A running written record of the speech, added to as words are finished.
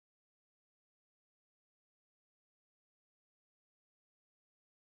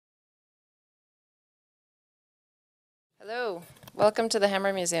Hello, welcome to the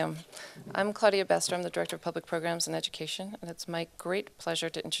Hammer Museum. I'm Claudia Bester, I'm the Director of Public Programs and Education, and it's my great pleasure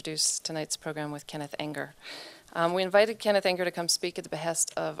to introduce tonight's program with Kenneth Anger. We invited Kenneth Anger to come speak at the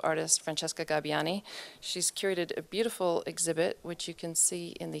behest of artist Francesca Gabbiani. She's curated a beautiful exhibit, which you can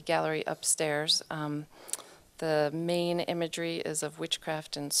see in the gallery upstairs. The main imagery is of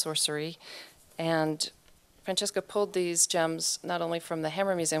witchcraft and sorcery, and Francesca pulled these gems not only from the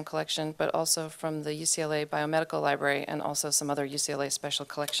Hammer Museum collection, but also from the UCLA Biomedical Library and also some other UCLA special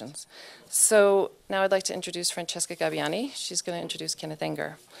collections. So now I'd like to introduce Francesca Gabbiani. She's going to introduce Kenneth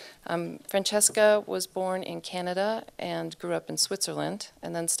Anger. Francesca was born in Canada and grew up in Switzerland,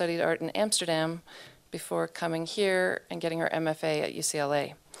 and then studied art in Amsterdam before coming here and getting her MFA at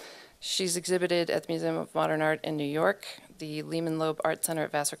UCLA. She's exhibited at the Museum of Modern Art in New York, the Lehman Loeb Art Center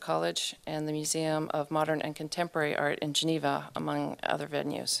at Vassar College, and the Museum of Modern and Contemporary Art in Geneva, among other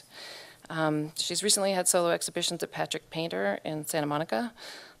venues. She's recently had solo exhibitions at Patrick Painter in Santa Monica,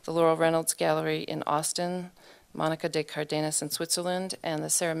 the Laurel Reynolds Gallery in Austin, Monica de Cardenas in Switzerland, and the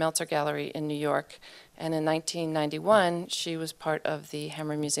Sarah Meltzer Gallery in New York. And in 1991, she was part of the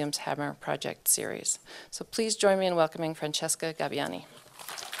Hammer Museum's Hammer Project series. So please join me in welcoming Francesca Gabbiani.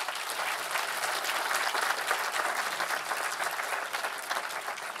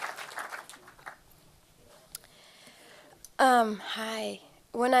 Hi.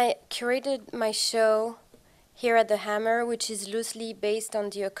 When I curated my show here at the Hammer, which is loosely based on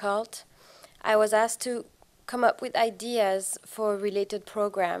the occult, I was asked to come up with ideas for related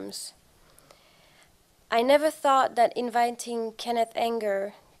programs. I never thought that inviting Kenneth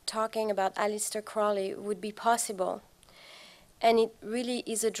Anger talking about Aleister Crowley would be possible, and it really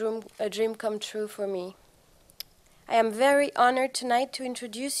is a dream come true for me. I am very honored tonight to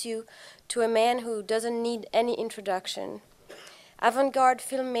introduce you to a man who doesn't need any introduction. Avant-garde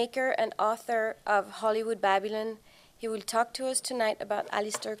filmmaker and author of Hollywood Babylon, he will talk to us tonight about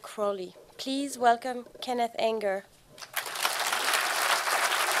Aleister Crowley. Please welcome Kenneth Anger.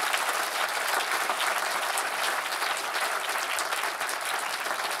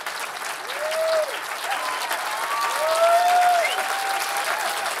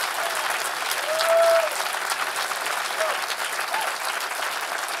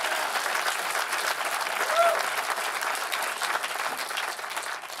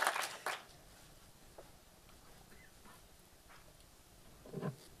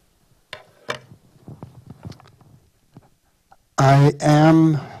 I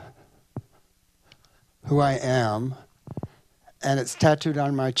am who I am, and it's tattooed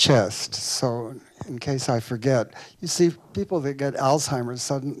on my chest, so in case I forget. You see, people that get Alzheimer's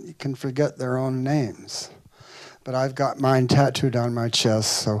suddenly can forget their own names, but I've got mine tattooed on my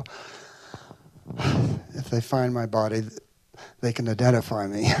chest, so if they find my body, they can identify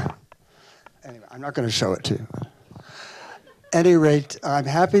me. Anyway, I'm not going to show it to you. At any rate, I'm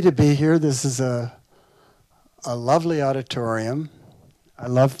happy to be here. This is a lovely auditorium. I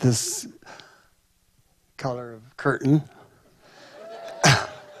love this color of curtain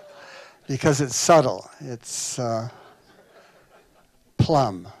because it's subtle. It's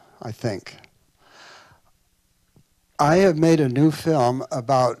plum, I think. I have made a new film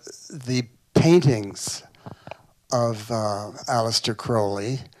about the paintings of Aleister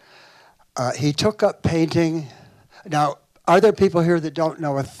Crowley. He took up painting. Now, are there people here that don't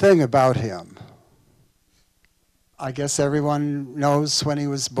know a thing about him? I guess everyone knows when he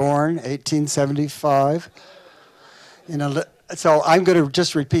was born, 1875. So I'm going to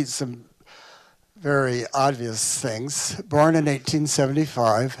just repeat some very obvious things. Born in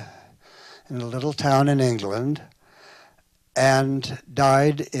 1875 in a little town in England, and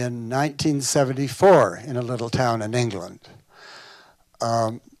died in 1974 in a little town in England.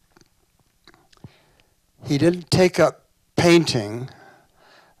 He didn't take up painting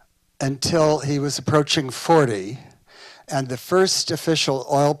until he was approaching 40. And the first official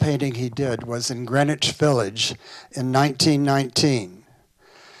oil painting he did was in Greenwich Village in 1919.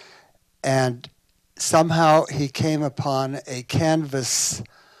 And somehow he came upon a canvas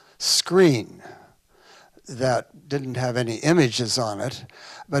screen that didn't have any images on it,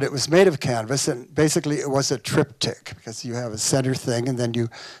 but it was made of canvas, and basically it was a triptych, because you have a center thing, and then you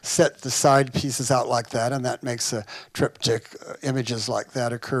set the side pieces out like that, and that makes a triptych. Images like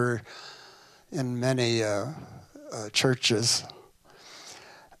that occur in many churches.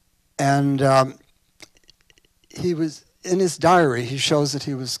 And he was, in his diary, he shows that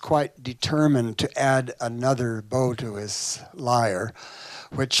he was quite determined to add another bow to his lyre,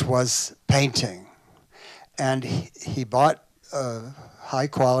 which was painting. And he bought high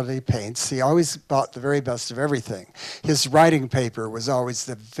quality paints. He always bought the very best of everything. His writing paper was always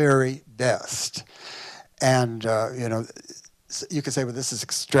the very best. And, you could say, well, this is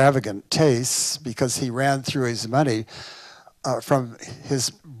extravagant taste because he ran through his money from his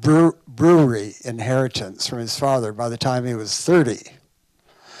brewery inheritance from his father by the time he was 30.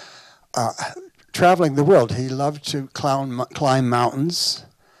 Traveling the world, he loved to climb mountains,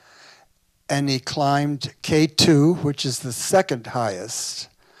 and he climbed K2, which is the second highest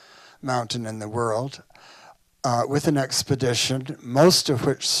mountain in the world, with an expedition, most of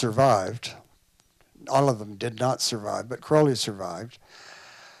which survived. All of them did not survive, but Crowley survived.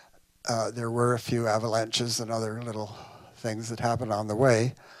 There were a few avalanches and other little things that happened on the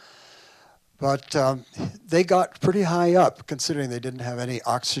way. But they got pretty high up, considering they didn't have any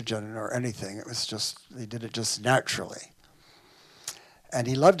oxygen or anything. It was just, they did it just naturally. And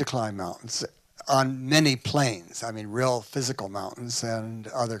he loved to climb mountains on many planes. I mean, real physical mountains and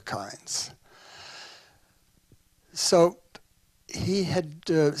other kinds. So he had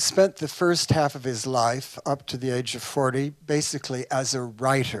spent the first half of his life, up to the age of 40, basically as a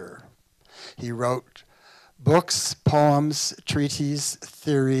writer. He wrote books, poems, treatises,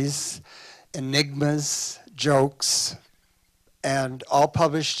 theories, enigmas, jokes, and all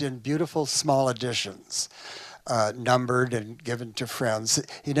published in beautiful small editions, numbered and given to friends.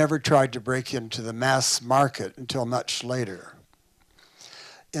 He never tried to break into the mass market until much later.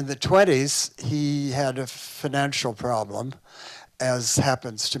 In the 20s, he had a financial problem, as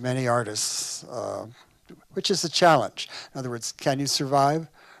happens to many artists, which is a challenge. In other words, can you survive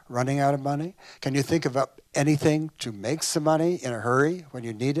running out of money? Can you think of anything to make some money in a hurry when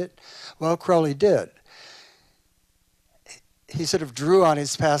you need it? Well, Crowley did. He sort of drew on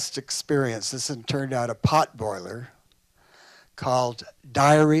his past experiences and turned out a potboiler called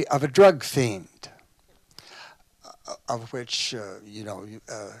Diary of a Drug Fiend, of which,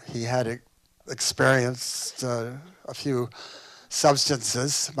 he had experienced a few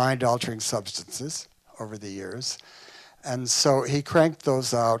substances, mind-altering substances, over the years. And so he cranked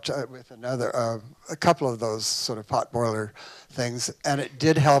those out with a couple of those sort of potboiler things, and it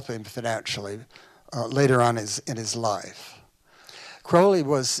did help him financially later on in his life. Crowley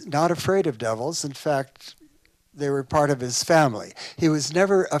was not afraid of devils. In fact, they were part of his family. He was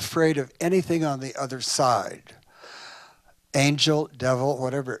never afraid of anything on the other side. Angel, devil,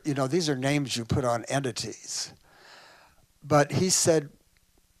 whatever, these are names you put on entities. But he said,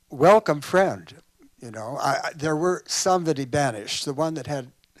 welcome friend. There were some that he banished. The one that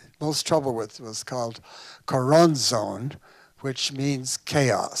had most trouble with was called Koronzon, which means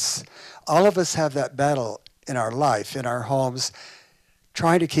chaos. All of us have that battle in our life, in our homes,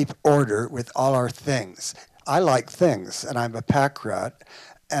 trying to keep order with all our things. I like things, and I'm a pack rat,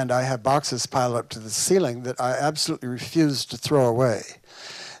 and I have boxes piled up to the ceiling that I absolutely refuse to throw away.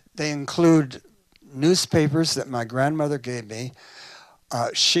 They include newspapers that my grandmother gave me.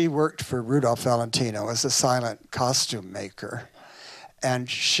 She worked for Rudolph Valentino as a silent costume maker, and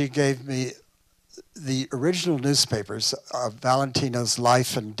she gave me the original newspapers of Valentino's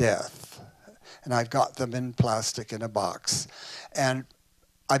Life and Death, and I've got them in plastic in a box. And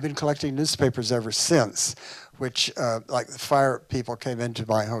I've been collecting newspapers ever since, which, like the fire people came into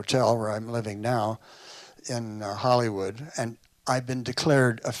my hotel where I'm living now in Hollywood, and I've been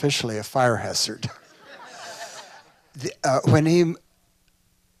declared officially a fire hazard. When he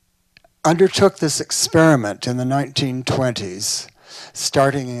undertook this experiment in the 1920s,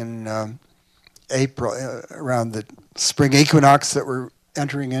 starting in April, around the spring equinox that we're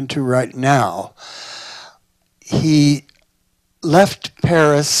entering into right now, he left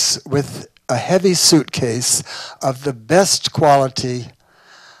Paris with a heavy suitcase of the best quality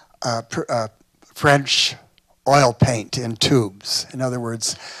French oil paint in tubes. In other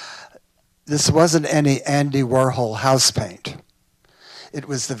words, this wasn't any Andy Warhol house paint. It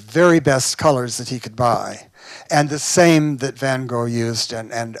was the very best colors that he could buy, and the same that Van Gogh used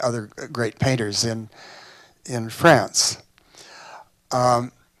and other great painters in France.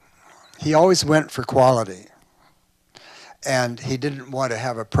 He always went for quality, and he didn't want to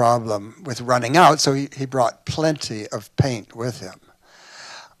have a problem with running out, so he brought plenty of paint with him.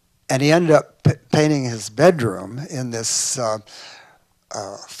 And he ended up painting his bedroom in this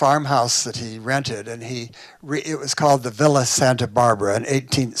farmhouse that he rented, and it was called the Villa Santa Barbara, an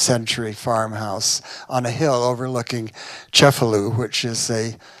 18th century farmhouse on a hill overlooking Cefalù, which is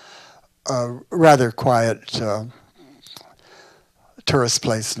a rather quiet tourist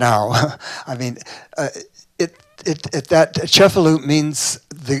place now. I mean, that Cefalù means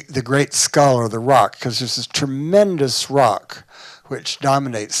the great skull or the rock, because there's this tremendous rock which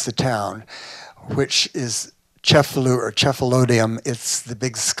dominates the town, which is Cefalù or Cephalodium. It's the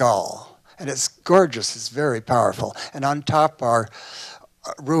big skull, and it's gorgeous. It's very powerful. And on top are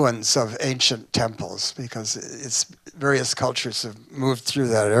ruins of ancient temples, because various cultures have moved through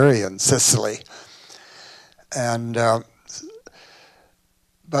that area in Sicily. And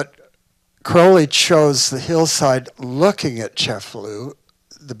but Crowley chose the hillside looking at Cefalù,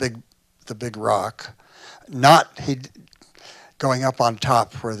 the big rock, not going up on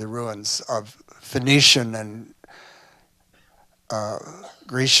top where the ruins of Phoenician and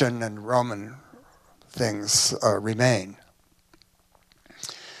Grecian and Roman things remain.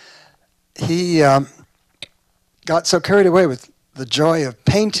 He got so carried away with the joy of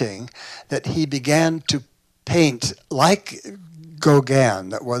painting that he began to paint like Gauguin,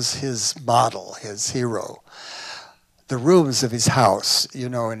 that was his model, his hero, the rooms of his house,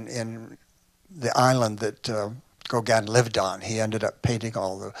 in the island that Gauguin lived on. He ended up painting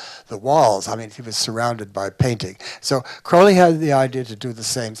all the walls. I mean, he was surrounded by painting. So Crowley had the idea to do the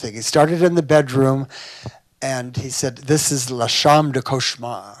same thing. He started in the bedroom, and he said, this is la chambre de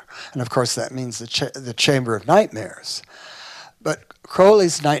cauchemar. And of course, that means the chamber of nightmares. But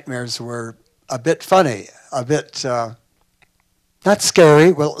Crowley's nightmares were a bit funny, a bit not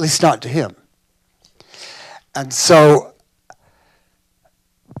scary, well, at least not to him. And so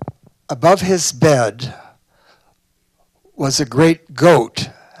above his bed was a great goat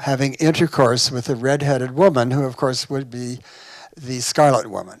having intercourse with a red-headed woman, who of course would be the Scarlet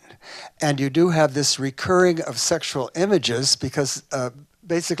Woman. And you do have this recurring of sexual images, because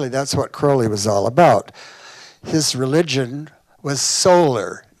basically that's what Crowley was all about. His religion was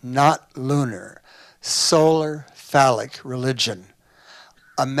solar, not lunar. Solar, phallic religion.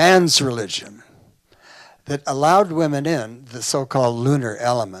 A man's religion that allowed women in, the so-called lunar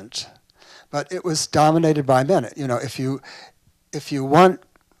element, but it was dominated by men. If you want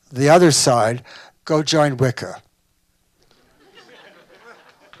the other side, go join Wicca.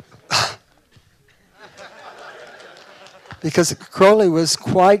 Because Crowley was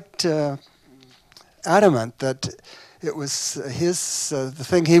quite adamant that it was the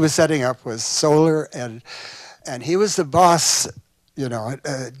thing he was setting up was solar, and he was the boss.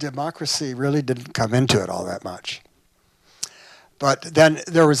 Democracy really didn't come into it all that much. But then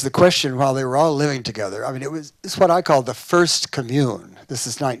there was the question while they were all living together. I mean, it's what I call the first commune. This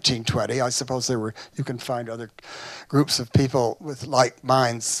is 1920. I suppose you can find other groups of people with like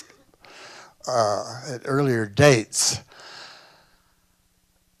minds at earlier dates.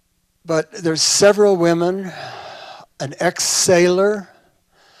 But there's several women, an ex-sailor,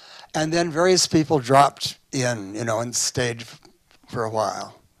 and then various people dropped in, and stayed for a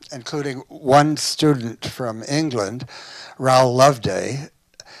while, including one student from England, Raoul Loveday,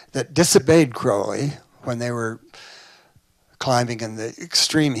 that disobeyed Crowley when they were climbing in the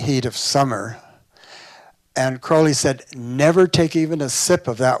extreme heat of summer. And Crowley said, never take even a sip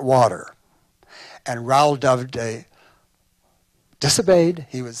of that water. And Raoul Loveday disobeyed.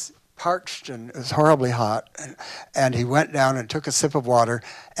 He was parched and it was horribly hot. And he went down and took a sip of water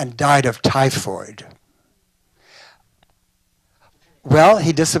and died of typhoid. Well,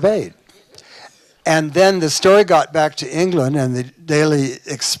 he disobeyed. And then the story got back to England and the Daily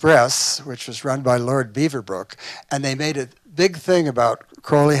Express, which was run by Lord Beaverbrook, and they made a big thing about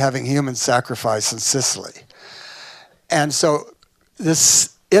Crowley having human sacrifice in Sicily. And so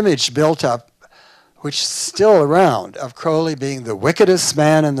this image built up, which is still around, of Crowley being the wickedest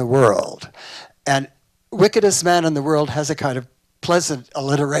man in the world. And wickedest man in the world has a kind of pleasant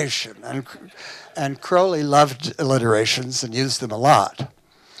alliteration. And Crowley loved alliterations and used them a lot.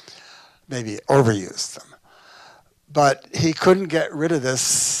 Maybe overused them. But he couldn't get rid of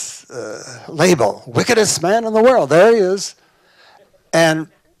this label, wickedest man in the world. There he is. And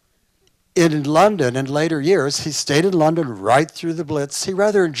in London, in later years, he stayed in London right through the Blitz. He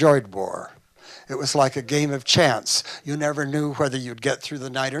rather enjoyed war. It was like a game of chance. You never knew whether you'd get through the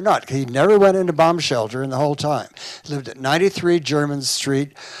night or not. He never went into bomb shelter in the whole time. He lived at 93 Jermyn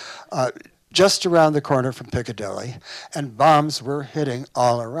Street, just around the corner from Piccadilly, and bombs were hitting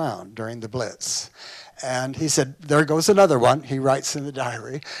all around during the Blitz. And he said, there goes another one, he writes in the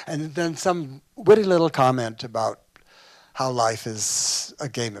diary, and then some witty little comment about how life is a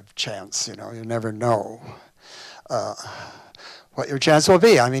game of chance, you never know what your chance will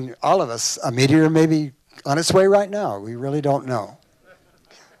be. I mean, all of us, a meteor may be on its way right now, we really don't know.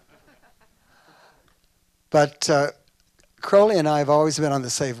 But Crowley and I have always been on the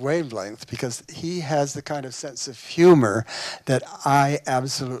same wavelength because he has the kind of sense of humor that I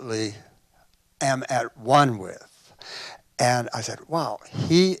absolutely am at one with. And I said, wow,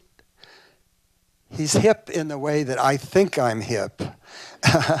 he's hip in the way that I think I'm hip,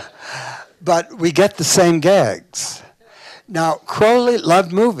 but we get the same gags. Now, Crowley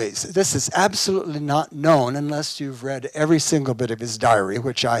loved movies. This is absolutely not known unless you've read every single bit of his diary,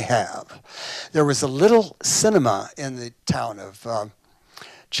 which I have. There was a little cinema in the town of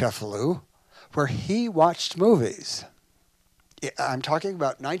Cefalù where he watched movies. I'm talking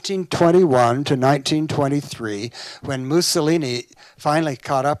about 1921 to 1923, when Mussolini finally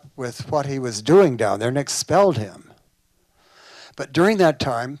caught up with what he was doing down there and expelled him. But during that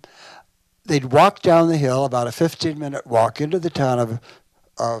time, they'd walk down the hill, about a 15-minute walk into the town of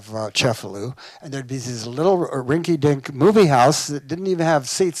Cefalù, and there'd be this little rinky-dink movie house that didn't even have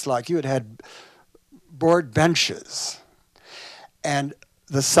seats like you. It had board benches. And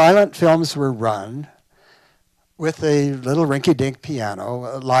the silent films were run with a little rinky-dink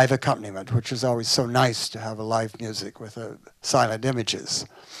piano, a live accompaniment, which is always so nice to have a live music with silent images.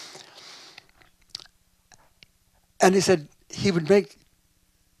 And he said he would make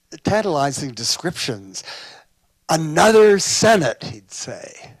tantalizing descriptions. Another Senate, he'd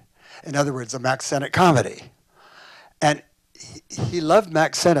say. In other words, a Mack Sennett comedy. And he loved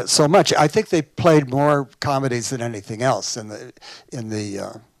Mack Sennett so much. I think they played more comedies than anything else in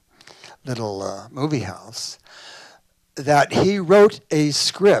the little movie house, that he wrote a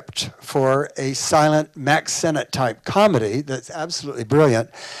script for a silent Mack Sennett type comedy that's absolutely brilliant.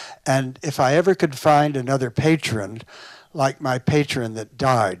 And if I ever could find another patron, like my patron that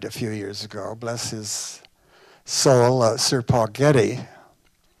died a few years ago, bless his soul, Sir Paul Getty,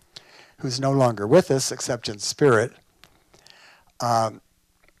 who's no longer with us except in spirit,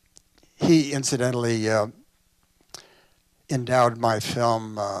 he incidentally endowed my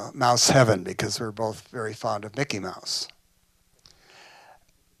film Mouse Heaven, because we're both very fond of Mickey Mouse.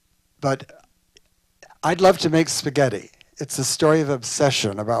 But I'd love to make spaghetti. It's a story of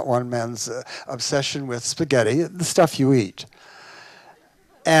obsession, about one man's obsession with spaghetti, the stuff you eat.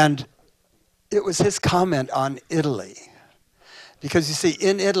 And it was his comment on Italy. Because you see,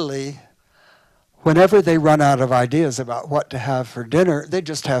 in Italy, whenever they run out of ideas about what to have for dinner, they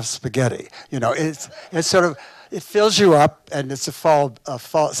just have spaghetti. You know, it's sort of, it fills you up, and it's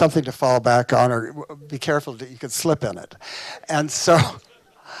something to fall back on, or be careful that you could slip in it. And so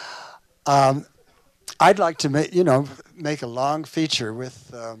I'd like to make a long feature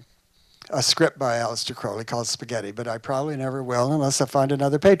with a script by Aleister Crowley called Spaghetti, but I probably never will unless I find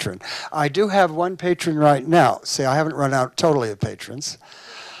another patron. I do have one patron right now. See, I haven't run out totally of patrons.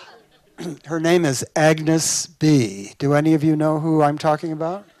 Her name is Agnes B. Do any of you know who I'm talking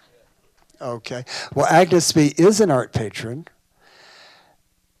about? Okay. Well, Agnes B. is an art patron,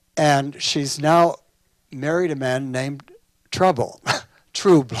 and she's now married a man named Trouble.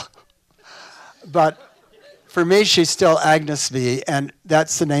 Trouble. But for me, she's still Agnes B., and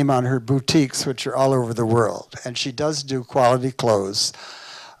that's the name on her boutiques, which are all over the world. And she does do quality clothes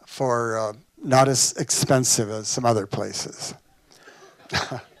for not as expensive as some other places.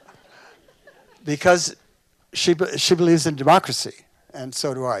 Because she believes in democracy, and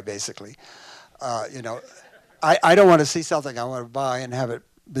so do I, basically. I don't want to see something I want to buy and have it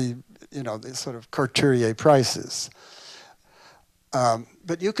be, these sort of couturier prices.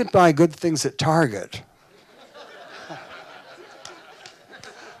 But you can buy good things at Target.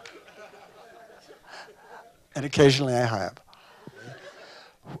 And occasionally I have.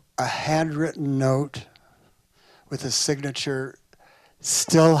 A handwritten note with a signature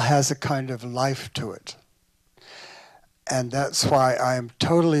still has a kind of life to it. And that's why I am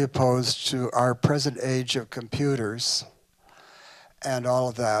totally opposed to our present age of computers and all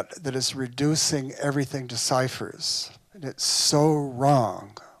of that is reducing everything to ciphers. And it's so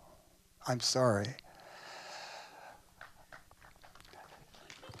wrong. I'm sorry.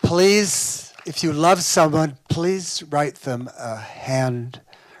 Please, if you love someone, please write them a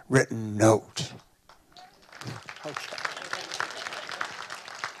handwritten note. Okay.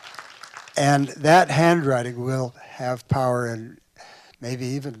 And that handwriting will have power and maybe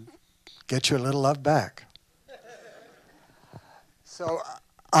even get you a little love back. So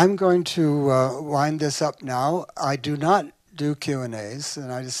I'm going to wind this up now. I do not do Q&As,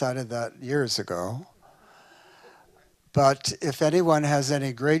 and I decided that years ago. But if anyone has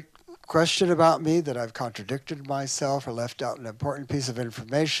any great question about me that I've contradicted myself or left out an important piece of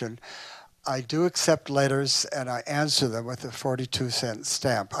information, I do accept letters, and I answer them with a 42-cent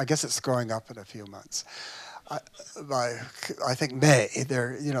stamp. I guess it's going up in a few months. I think May,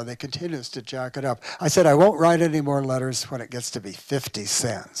 they continues to jack it up. I said I won't write any more letters when it gets to be 50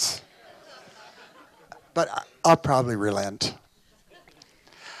 cents. But I'll probably relent.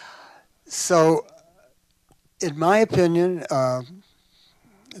 So, in my opinion,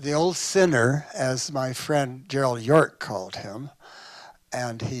 the old sinner, as my friend Gerald York called him,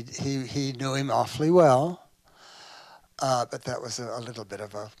 and he knew him awfully well, but that was a little bit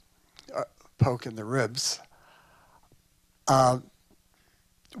of a poke in the ribs,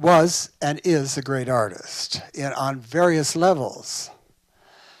 was and is a great artist on various levels.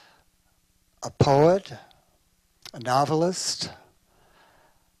 A poet, a novelist,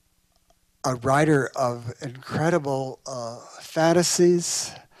 a writer of incredible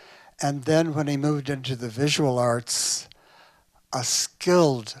fantasies, and then when he moved into the visual arts, a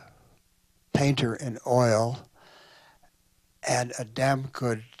skilled painter in oil and a damn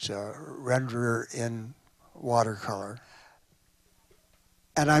good renderer in watercolor.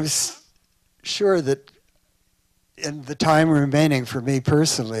 And I'm sure that in the time remaining for me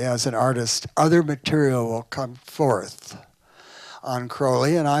personally as an artist, other material will come forth on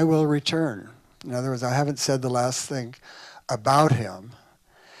Crowley, and I will return. In other words, I haven't said the last thing about him.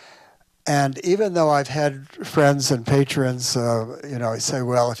 And even though I've had friends and patrons, say,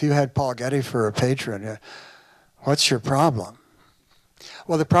 well, if you had Paul Getty for a patron, what's your problem?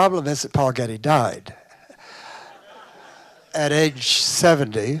 Well, the problem is that Paul Getty died at age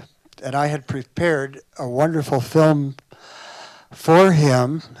 70, and I had prepared a wonderful film for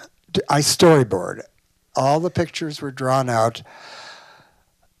him. I storyboard. All the pictures were drawn out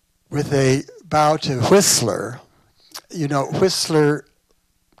with a bow to Whistler. You know, Whistler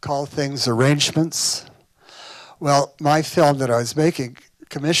called things arrangements. Well, my film that I was making,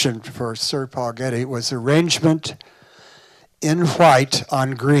 commissioned for Sir Paul Getty, was arrangement in white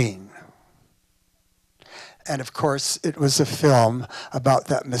on green. And of course, it was a film about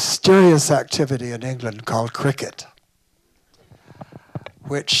that mysterious activity in England called cricket,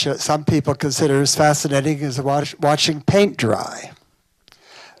 which some people consider as fascinating as watching paint dry.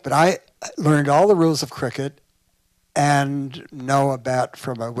 But I learned all the rules of cricket and know a bat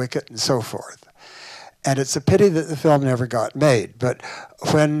from a wicket and so forth. And it's a pity that the film never got made. But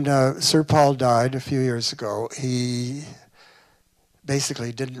when Sir Paul died a few years ago, he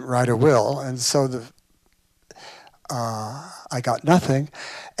basically didn't write a will, and so I got nothing.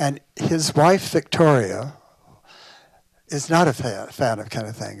 And his wife, Victoria, is not a fan of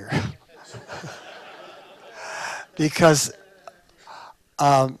Kenneth Anger. Because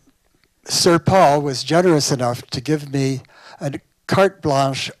Sir Paul was generous enough to give me a carte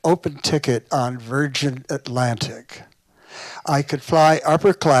blanche open ticket on Virgin Atlantic. I could fly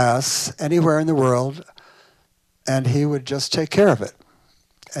upper class anywhere in the world, and he would just take care of it.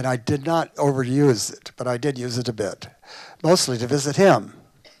 And I did not overuse it, but I did use it a bit, mostly to visit him.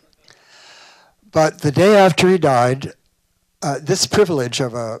 But the day after he died, this privilege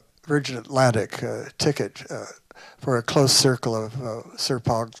of a Virgin Atlantic ticket for a close circle of Sir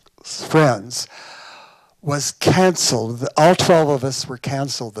Paul's friends was canceled. All 12 of us were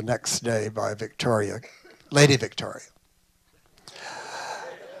canceled the next day by Victoria, Lady Victoria.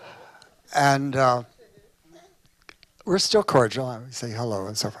 And we're still cordial. We say hello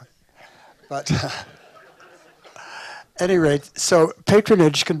and so forth. But at any rate, so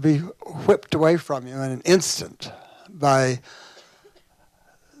patronage can be whipped away from you in an instant by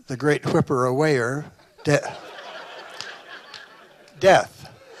the great whipper-awayer, death.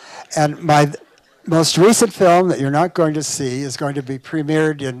 And my most recent film that you're not going to see is going to be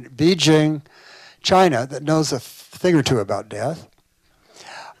premiered in Beijing, China, that knows a thing or two about death.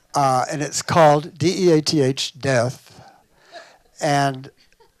 And it's called DEATH, Death. And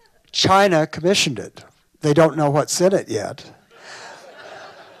China commissioned it. They don't know what's in it yet.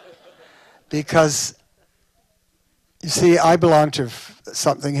 Because, you see, I belong to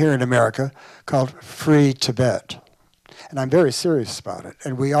something here in America called Free Tibet. And I'm very serious about it,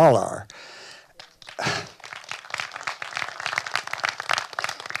 and we all are.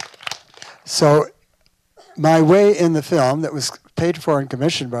 So my way in the film that was paid for and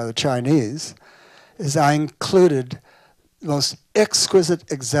commissioned by the Chinese is I included the most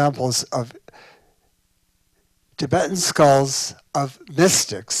exquisite examples of Tibetan skulls of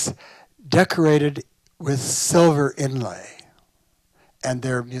mystics decorated with silver inlay. And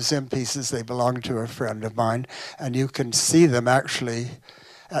they're museum pieces. They belong to a friend of mine. And you can see them actually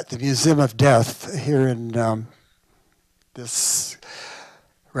at the Museum of Death here in this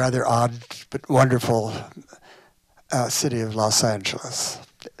rather odd but wonderful city of Los Angeles.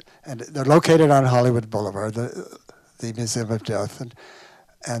 And they're located on Hollywood Boulevard, the Museum of Death.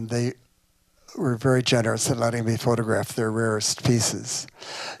 And they were very generous in letting me photograph their rarest pieces.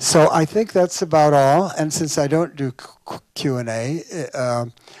 So I think that's about all. And since I don't do Q&A,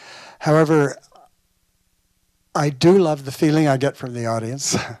 however, I do love the feeling I get from the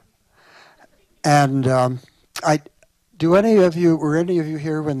audience. And were any of you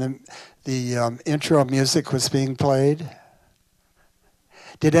here when the intro music was being played?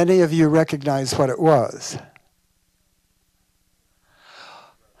 Did any of you recognize what it was?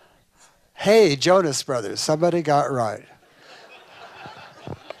 Hey, Jonas Brothers, somebody got right.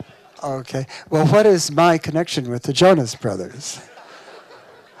 Okay, well, what is my connection with the Jonas Brothers?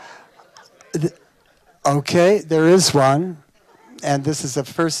 Okay, there is one, and this is the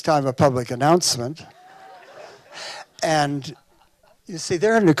first time a public announcement. And you see,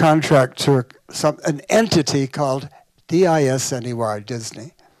 they're under contract to an entity called DISNEY,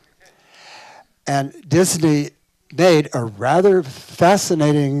 Disney. And Disney made a rather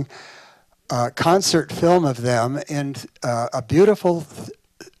fascinating concert film of them in a beautiful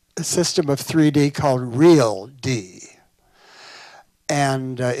system of 3D called Real D.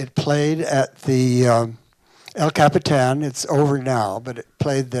 And it played at the El Capitan. It's over now, but it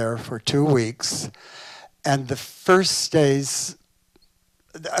played there for 2 weeks. And the first days,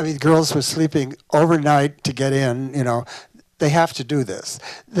 I mean, girls were sleeping overnight to get in, you know. They have to do this.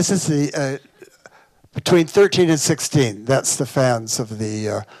 This is the, between 13 and 16, that's the fans of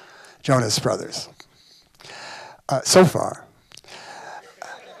the Jonas Brothers, so far.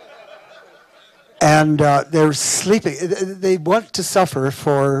 And they're sleeping. They want to suffer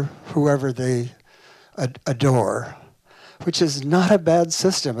for whoever they adore, which is not a bad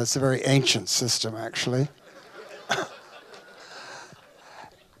system. It's a very ancient system, actually.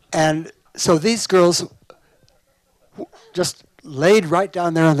 And so these girls just laid right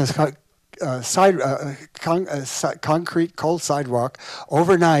down there on this concrete cold sidewalk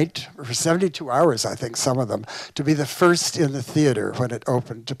overnight for 72 hours, I think, some of them, to be the first in the theater when it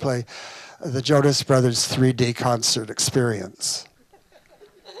opened to play the Jonas Brothers 3D concert experience.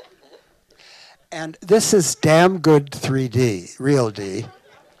 And this is damn good 3D, real D.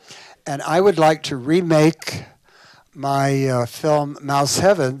 And I would like to remake my film Mouse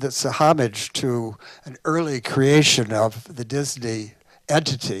Heaven, that's a homage to an early creation of the Disney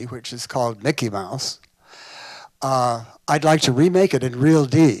entity, which is called Mickey Mouse. I'd like to remake it in real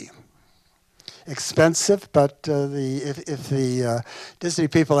D. Expensive, but if the Disney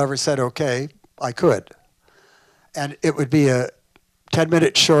people ever said okay, I could. And it would be a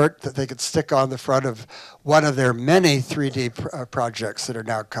 10-minute short that they could stick on the front of one of their many 3D projects that are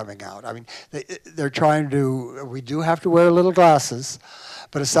now coming out. I mean, they're trying to, we do have to wear little glasses,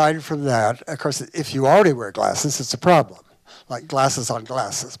 but aside from that, of course, if you already wear glasses, it's a problem, like glasses on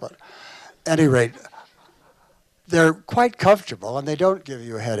glasses. But at any rate, they're quite comfortable and they don't give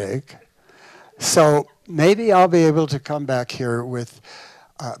you a headache. So maybe I'll be able to come back here with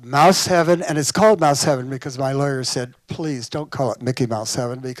Mouse Heaven, and it's called Mouse Heaven because my lawyer said, please don't call it Mickey Mouse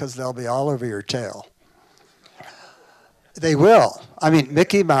Heaven because they'll be all over your tail. They will. I mean,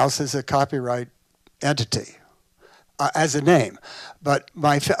 Mickey Mouse is a copyright entity as a name. But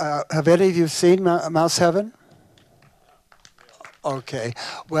have any of you seen Mouse Heaven? Okay.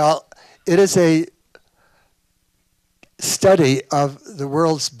 Well, it is a study of the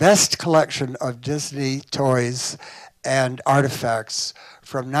world's best collection of Disney toys and artifacts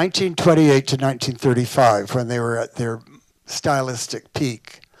from 1928 to 1935, when they were at their stylistic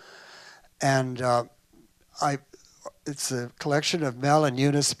peak. And it's a collection of Mel and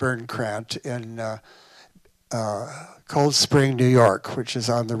Eunice Bernkrant in Cold Spring, New York, which is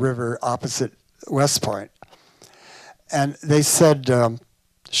on the river opposite West Point. And they said,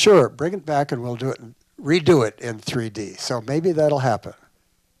 sure, bring it back and we'll do it, redo it in 3D. So maybe that'll happen.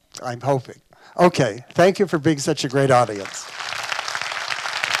 I'm hoping. Okay, thank you for being such a great audience.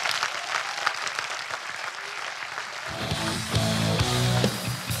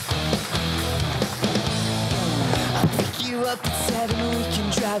 I'll pick you up at 7, we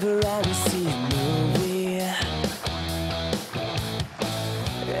can drive around and see a movie.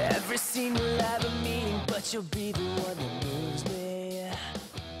 Every scene will have a meaning, but you'll be the one that moves me.